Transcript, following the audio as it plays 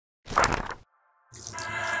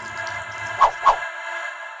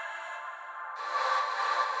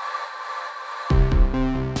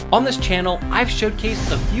On this channel, I've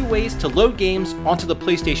showcased a few ways to load games onto the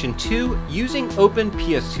PlayStation 2 using Open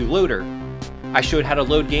PS2 Loader. I showed how to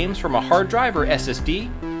load games from a hard drive or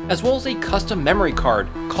SSD, as well as a custom memory card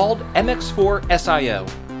called MX4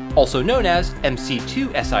 SIO, also known as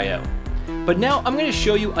MC2 SIO. But now I'm going to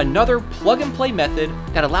show you another plug-and-play method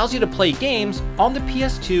that allows you to play games on the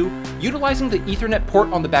PS2 utilizing the Ethernet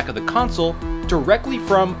port on the back of the console directly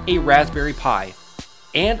from a Raspberry Pi.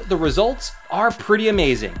 And the results are pretty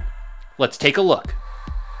amazing. Let's take a look.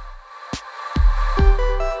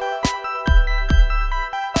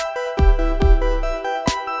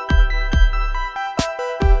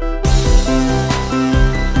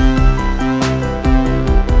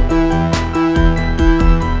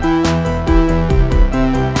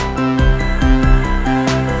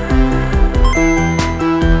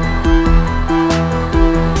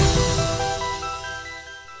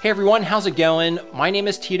 Hey everyone, how's it going? My name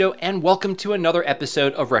is Tito and welcome to another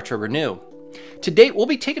episode of Retro Renew. Today we'll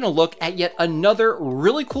be taking a look at yet another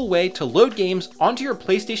really cool way to load games onto your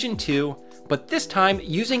PlayStation 2, but this time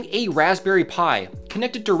using a Raspberry Pi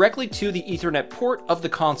connected directly to the Ethernet port of the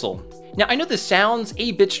console. Now I know this sounds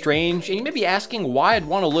a bit strange and you may be asking why I'd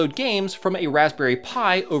want to load games from a Raspberry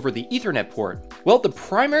Pi over the Ethernet port. Well, the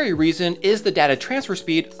primary reason is the data transfer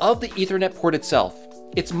speed of the Ethernet port itself.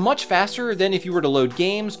 It's much faster than if you were to load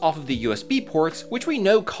games off of the USB ports, which we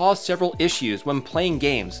know cause several issues when playing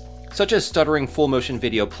games, such as stuttering full motion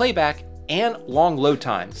video playback and long load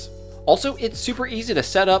times. Also, it's super easy to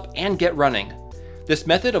set up and get running. This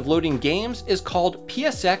method of loading games is called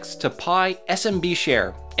PSX-Pi SMB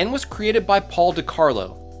Share and was created by Paul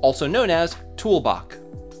DiCarlo, also known as Toolbach.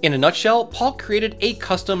 In a nutshell, Paul created a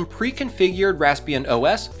custom pre-configured Raspbian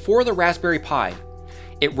OS for the Raspberry Pi.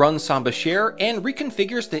 It runs SMBshare and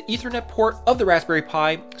reconfigures the Ethernet port of the Raspberry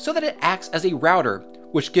Pi so that it acts as a router,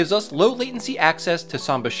 which gives us low latency access to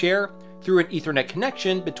SMBshare through an Ethernet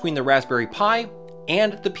connection between the Raspberry Pi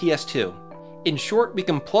and the PS2. In short, we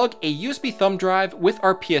can plug a USB thumb drive with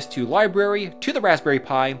our PS2 library to the Raspberry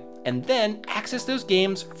Pi and then access those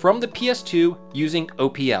games from the PS2 using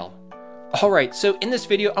OPL. Alright, so in this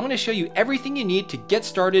video, I'm going to show you everything you need to get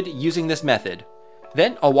started using this method.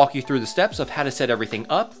 Then I'll walk you through the steps of how to set everything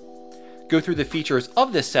up, go through the features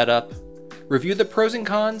of this setup, review the pros and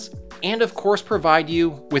cons, and of course provide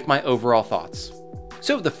you with my overall thoughts.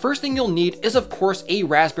 So the first thing you'll need is of course a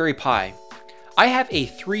Raspberry Pi. I have a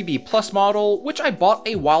 3B Plus model, which I bought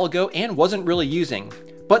a while ago and wasn't really using,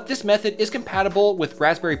 but this method is compatible with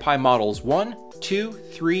Raspberry Pi models 1, 2,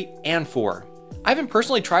 3, and 4. I haven't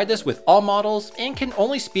personally tried this with all models and can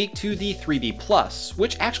only speak to the 3B Plus,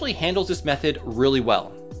 which actually handles this method really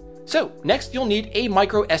well. So next you'll need a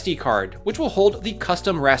micro SD card, which will hold the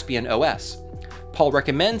custom Raspbian OS. Paul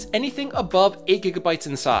recommends anything above 8GB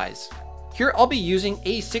in size. Here I'll be using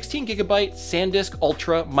a 16GB SanDisk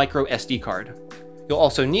Ultra micro SD card. You'll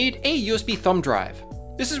also need a USB thumb drive.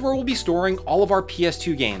 This is where we'll be storing all of our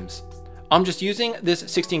PS2 games. I'm just using this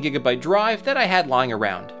 16GB drive that I had lying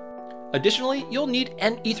around. Additionally, you'll need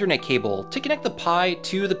an Ethernet cable to connect the Pi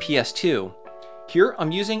to the PS2. Here,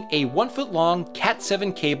 I'm using a 1-foot long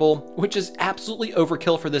Cat7 cable, which is absolutely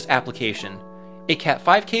overkill for this application. A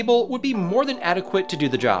Cat5 cable would be more than adequate to do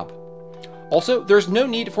the job. Also, there's no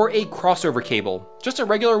need for a crossover cable. Just a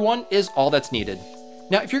regular one is all that's needed.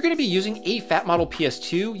 Now, if you're going to be using a fat model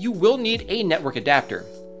PS2, you will need a network adapter.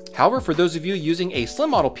 However, for those of you using a slim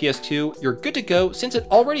model PS2, you're good to go since it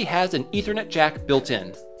already has an Ethernet jack built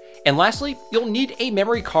in. And lastly, you'll need a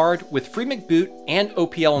memory card with FreeMcBoot and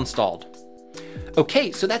OPL installed.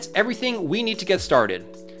 Okay, so that's everything we need to get started.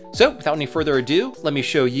 So without any further ado, let me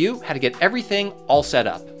show you how to get everything all set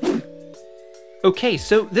up. Okay,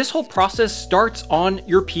 so this whole process starts on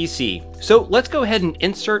your PC. So let's go ahead and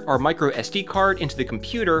insert our micro SD card into the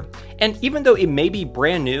computer. And even though it may be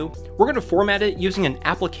brand new, we're going to format it using an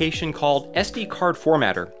application called SD Card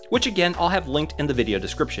Formatter, which again, I'll have linked in the video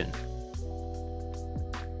description.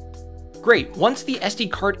 Great, once the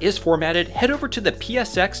SD card is formatted, head over to the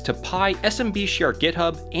PSX-Pi SMB Share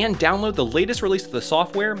GitHub and download the latest release of the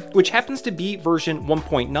software, which happens to be version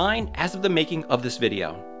 1.9 as of the making of this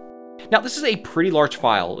video. Now this is a pretty large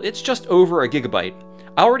file, it's just over a gigabyte.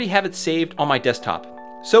 I already have it saved on my desktop,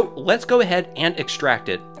 so let's go ahead and extract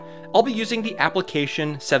it. I'll be using the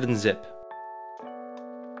application 7-zip.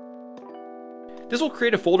 This will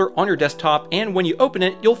create a folder on your desktop, and when you open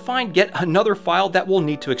it, you'll find yet another file that we'll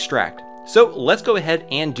need to extract. So let's go ahead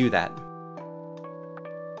and do that.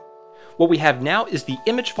 What we have now is the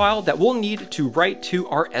image file that we'll need to write to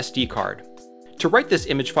our SD card. To write this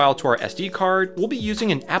image file to our SD card, we'll be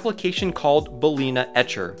using an application called Balena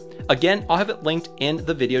Etcher. Again, I'll have it linked in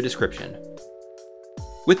the video description.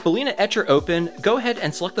 With Balena Etcher open, go ahead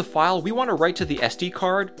and select the file we want to write to the SD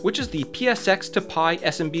card, which is the PSX-Pi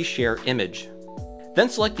SMB Share image. Then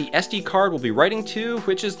select the SD card we'll be writing to,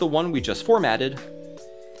 which is the one we just formatted,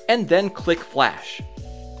 and then click Flash.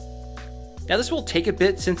 Now this will take a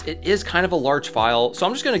bit since it is kind of a large file, so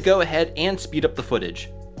I'm just going to go ahead and speed up the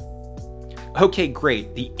footage. Okay,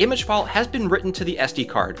 great, the image file has been written to the SD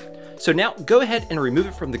card. So now go ahead and remove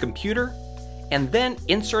it from the computer, and then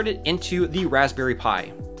insert it into the Raspberry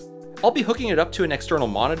Pi. I'll be hooking it up to an external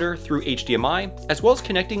monitor through HDMI, as well as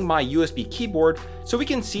connecting my USB keyboard so we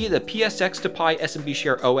can see the PSX-Pi SMB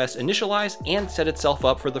Share OS initialize and set itself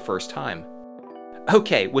up for the first time.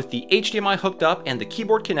 Okay, with the HDMI hooked up and the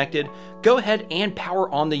keyboard connected, go ahead and power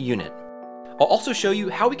on the unit. I'll also show you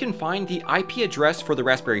how we can find the IP address for the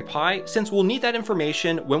Raspberry Pi, since we'll need that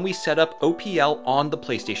information when we set up OPL on the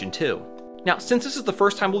PlayStation 2. Now, since this is the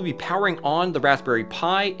first time we'll be powering on the Raspberry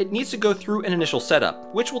Pi, it needs to go through an initial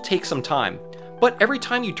setup, which will take some time. But every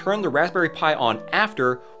time you turn the Raspberry Pi on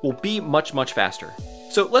after will be much faster.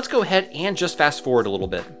 So let's go ahead and just fast forward a little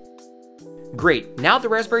bit. Great, now the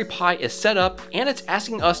Raspberry Pi is set up and it's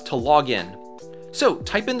asking us to log in. So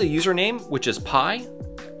type in the username, which is Pi,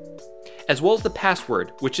 as well as the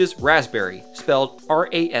password, which is Raspberry, spelled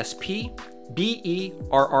RASPBERRY.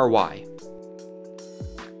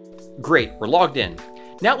 Great, we're logged in.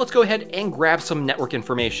 Now let's go ahead and grab some network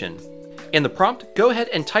information. In the prompt, go ahead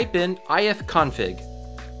and type in ifconfig.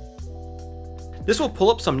 This will pull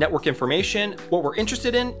up some network information. What we're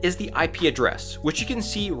interested in is the IP address, which you can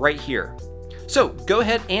see right here. So go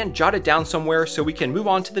ahead and jot it down somewhere so we can move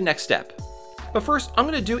on to the next step. But first, I'm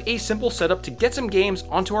going to do a simple setup to get some games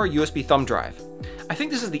onto our USB thumb drive. I think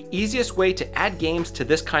this is the easiest way to add games to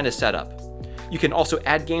this kind of setup. You can also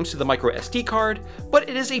add games to the micro SD card, but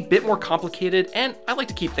it is a bit more complicated and I like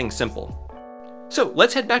to keep things simple. So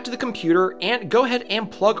let's head back to the computer and go ahead and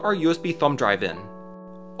plug our USB thumb drive in.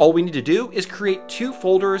 All we need to do is create two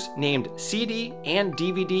folders named CD and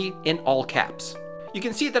DVD in all caps. You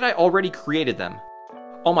can see that I already created them.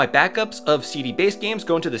 All my backups of CD-based games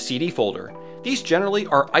go into the CD folder. These generally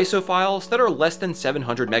are ISO files that are less than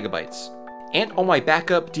 700 megabytes. And all my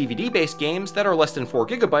backup DVD-based games that are less than 4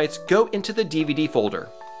 gigabytes go into the DVD folder.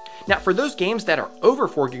 Now for those games that are over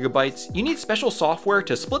 4 gigabytes, you need special software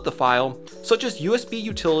to split the file, such as USB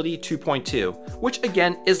Utility 2.2, which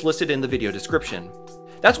again is listed in the video description.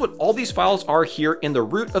 That's what all these files are here in the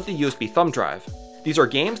root of the USB thumb drive. These are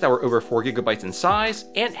games that were over 4 gigabytes in size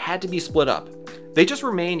and had to be split up. They just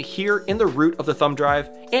remain here in the root of the thumb drive,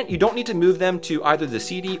 and you don't need to move them to either the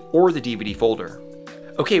CD or the DVD folder.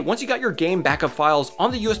 Okay, once you got your game backup files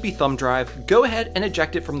on the USB thumb drive, go ahead and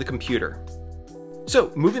eject it from the computer.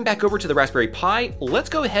 So moving back over to the Raspberry Pi, let's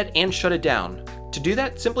go ahead and shut it down. To do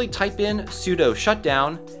that, simply type in sudo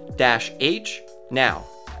shutdown -h now.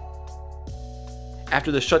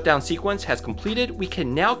 After the shutdown sequence has completed, we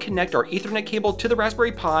can now connect our Ethernet cable to the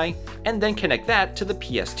Raspberry Pi and then connect that to the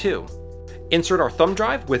PS2. Insert our thumb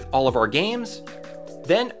drive with all of our games,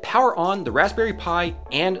 then power on the Raspberry Pi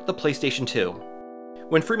and the PlayStation 2.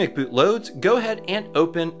 When FreeMake Boot loads, go ahead and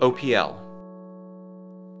open OPL.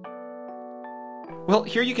 Well,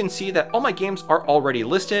 here you can see that all my games are already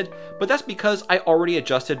listed, but that's because I already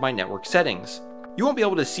adjusted my network settings. You won't be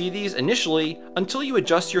able to see these initially until you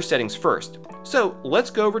adjust your settings first. So let's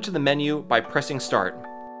go over to the menu by pressing Start.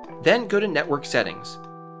 Then go to Network Settings.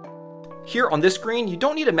 Here on this screen, you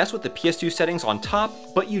don't need to mess with the PS2 settings on top,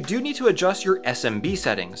 but you do need to adjust your SMB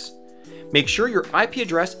settings. Make sure your IP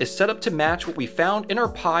address is set up to match what we found in our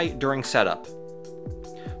Pi during setup.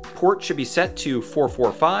 Port should be set to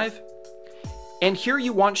 445, and here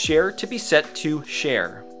you want Share to be set to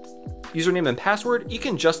Share. Username and password, you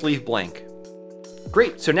can just leave blank.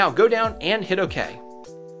 Great, so now go down and hit OK.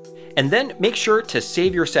 And then make sure to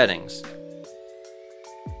save your settings.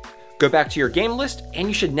 Go back to your game list and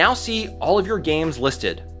you should now see all of your games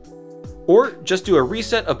listed. Or just do a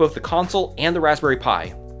reset of both the console and the Raspberry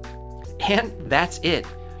Pi. And that's it.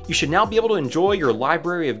 You should now be able to enjoy your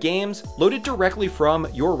library of games loaded directly from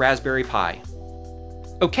your Raspberry Pi.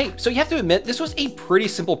 Okay, so you have to admit this was a pretty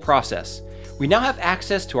simple process. We now have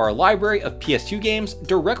access to our library of PS2 games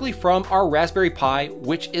directly from our Raspberry Pi,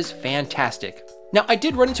 which is fantastic. Now, I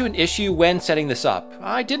did run into an issue when setting this up.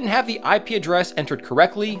 I didn't have the IP address entered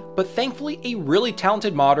correctly, but thankfully a really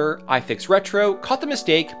talented modder, iFixRetro, caught the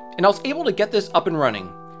mistake, and I was able to get this up and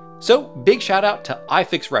running. So, big shout out to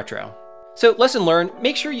iFixRetro. So, lesson learned,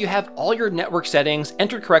 make sure you have all your network settings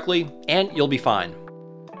entered correctly, and you'll be fine.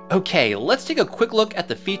 Okay, let's take a quick look at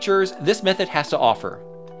the features this method has to offer.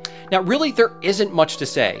 Now really, there isn't much to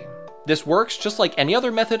say. This works just like any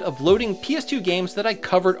other method of loading PS2 games that I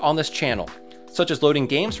covered on this channel. such as loading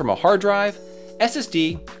games from a hard drive,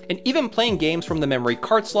 SSD, and even playing games from the memory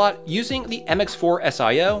card slot using the MX4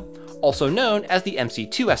 SIO, also known as the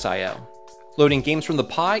MC2 SIO. Loading games from the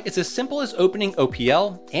Pi is as simple as opening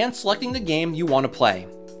OPL and selecting the game you want to play.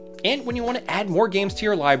 And when you want to add more games to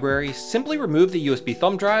your library, simply remove the USB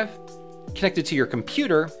thumb drive, connect it to your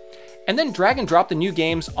computer, and then drag and drop the new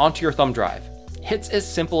games onto your thumb drive. It's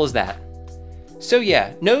as simple as that. So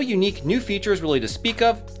yeah, no unique new features really to speak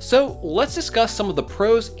of, so let's discuss some of the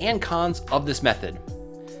pros and cons of this method.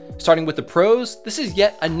 Starting with the pros, this is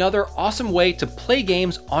yet another awesome way to play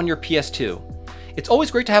games on your PS2. It's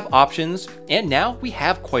always great to have options, and now we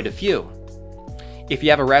have quite a few. If you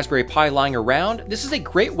have a Raspberry Pi lying around, this is a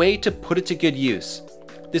great way to put it to good use.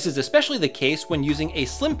 This is especially the case when using a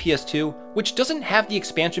slim PS2, which doesn't have the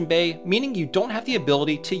expansion bay, meaning you don't have the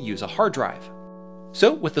ability to use a hard drive.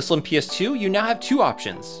 So with the slim PS2, you now have two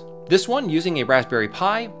options. This one using a Raspberry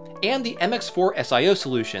Pi, and the MX4 SIO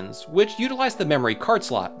solutions, which utilize the memory card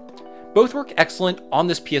slot. Both work excellent on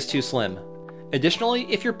this PS2 Slim. Additionally,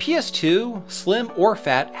 if your PS2, slim or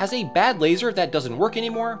fat, has a bad laser that doesn't work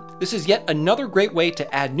anymore, this is yet another great way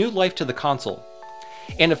to add new life to the console.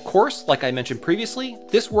 And of course, like I mentioned previously,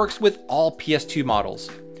 this works with all PS2 models.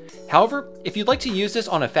 However, if you'd like to use this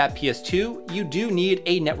on a fat PS2, you do need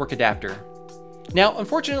a network adapter. Now,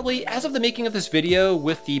 unfortunately, as of the making of this video,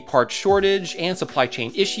 with the parts shortage and supply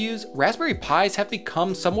chain issues, Raspberry Pis have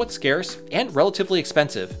become somewhat scarce and relatively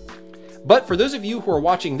expensive. But for those of you who are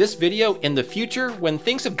watching this video in the future, when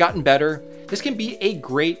things have gotten better, this can be a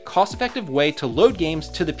great, cost-effective way to load games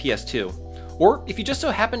to the PS2. Or if you just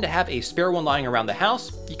so happen to have a spare one lying around the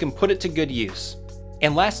house, you can put it to good use.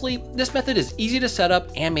 And lastly, this method is easy to set up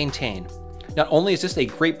and maintain. Not only is this a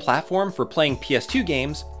great platform for playing PS2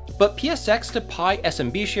 games, but PSX-Pi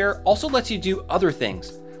SMB Share also lets you do other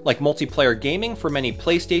things, like multiplayer gaming for many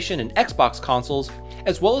PlayStation and Xbox consoles,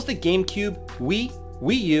 as well as the GameCube, Wii,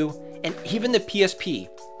 Wii U, and even the PSP,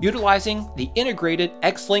 utilizing the integrated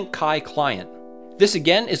X-Link Kai client. This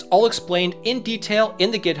again is all explained in detail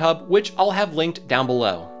in the GitHub, which I'll have linked down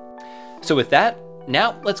below. So with that,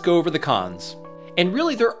 now let's go over the cons. And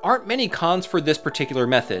really there aren't many cons for this particular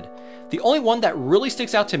method. The only one that really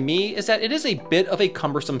sticks out to me is that it is a bit of a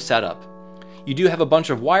cumbersome setup. You do have a bunch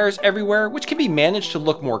of wires everywhere, which can be managed to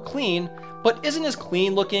look more clean, but isn't as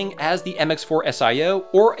clean looking as the MX4 SIO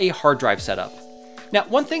or a hard drive setup. Now,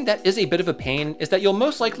 one thing that is a bit of a pain is that you'll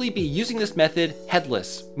most likely be using this method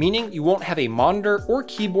headless, meaning you won't have a monitor or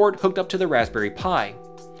keyboard hooked up to the Raspberry Pi.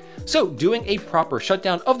 So doing a proper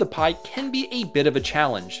shutdown of the Pi can be a bit of a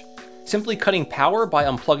challenge. Simply cutting power by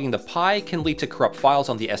unplugging the Pi can lead to corrupt files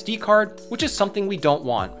on the SD card, which is something we don't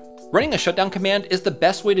want. Running a shutdown command is the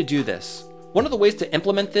best way to do this. One of the ways to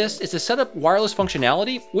implement this is to set up wireless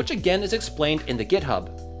functionality, which again is explained in the GitHub.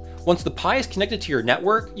 Once the Pi is connected to your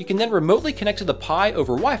network, you can then remotely connect to the Pi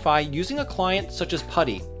over Wi-Fi using a client such as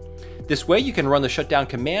PuTTY. This way you can run the shutdown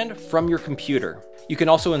command from your computer. You can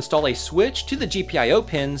also install a switch to the GPIO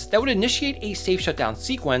pins that would initiate a safe shutdown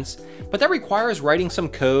sequence, but that requires writing some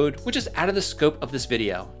code, which is out of the scope of this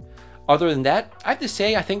video. Other than that, I have to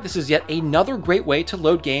say I think this is yet another great way to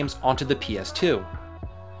load games onto the PS2.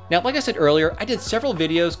 Now, like I said earlier, I did several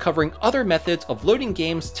videos covering other methods of loading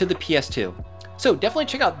games to the PS2. So definitely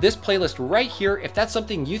check out this playlist right here if that's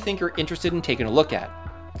something you think you're interested in taking a look at.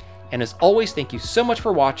 And as always, thank you so much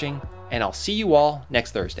for watching, and I'll see you all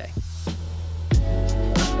next Thursday.